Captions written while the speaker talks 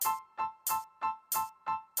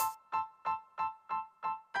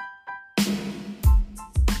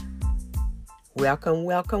Welcome,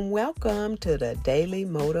 welcome, welcome to the Daily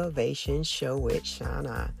Motivation Show with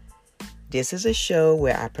Shauna. This is a show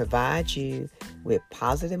where I provide you with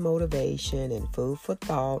positive motivation and food for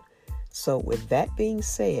thought. So with that being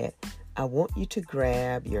said, I want you to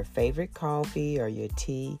grab your favorite coffee or your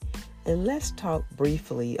tea and let's talk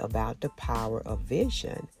briefly about the power of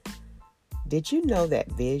vision. Did you know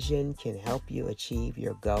that vision can help you achieve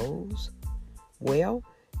your goals? Well,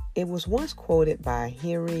 it was once quoted by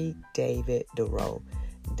Henry David Thoreau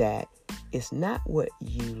that it's not what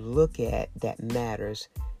you look at that matters,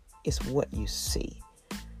 it's what you see.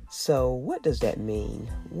 So what does that mean?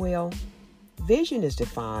 Well, vision is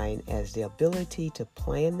defined as the ability to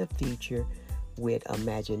plan the future with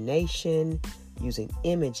imagination using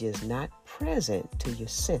images not present to your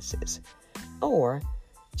senses, or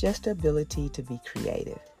just the ability to be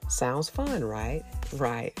creative. Sounds fun, right?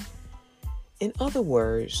 Right. In other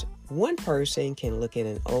words, one person can look at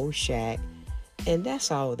an old shack and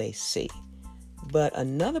that's all they see. But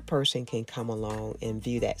another person can come along and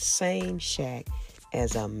view that same shack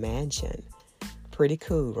as a mansion. Pretty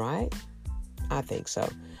cool, right? I think so.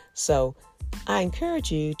 So I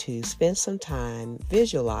encourage you to spend some time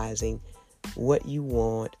visualizing what you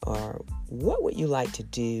want or what would you like to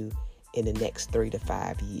do in the next 3 to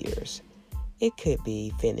 5 years. It could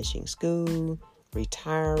be finishing school,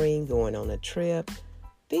 retiring, going on a trip.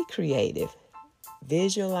 Be creative.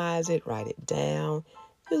 Visualize it, write it down.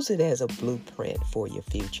 Use it as a blueprint for your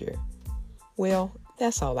future. Well,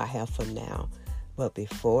 that's all I have for now. But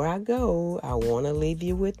before I go, I want to leave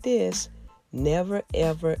you with this. Never,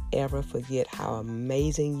 ever, ever forget how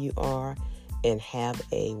amazing you are and have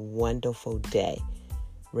a wonderful day.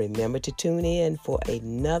 Remember to tune in for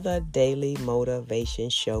another daily motivation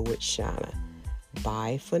show with Shauna.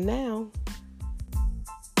 Bye for now.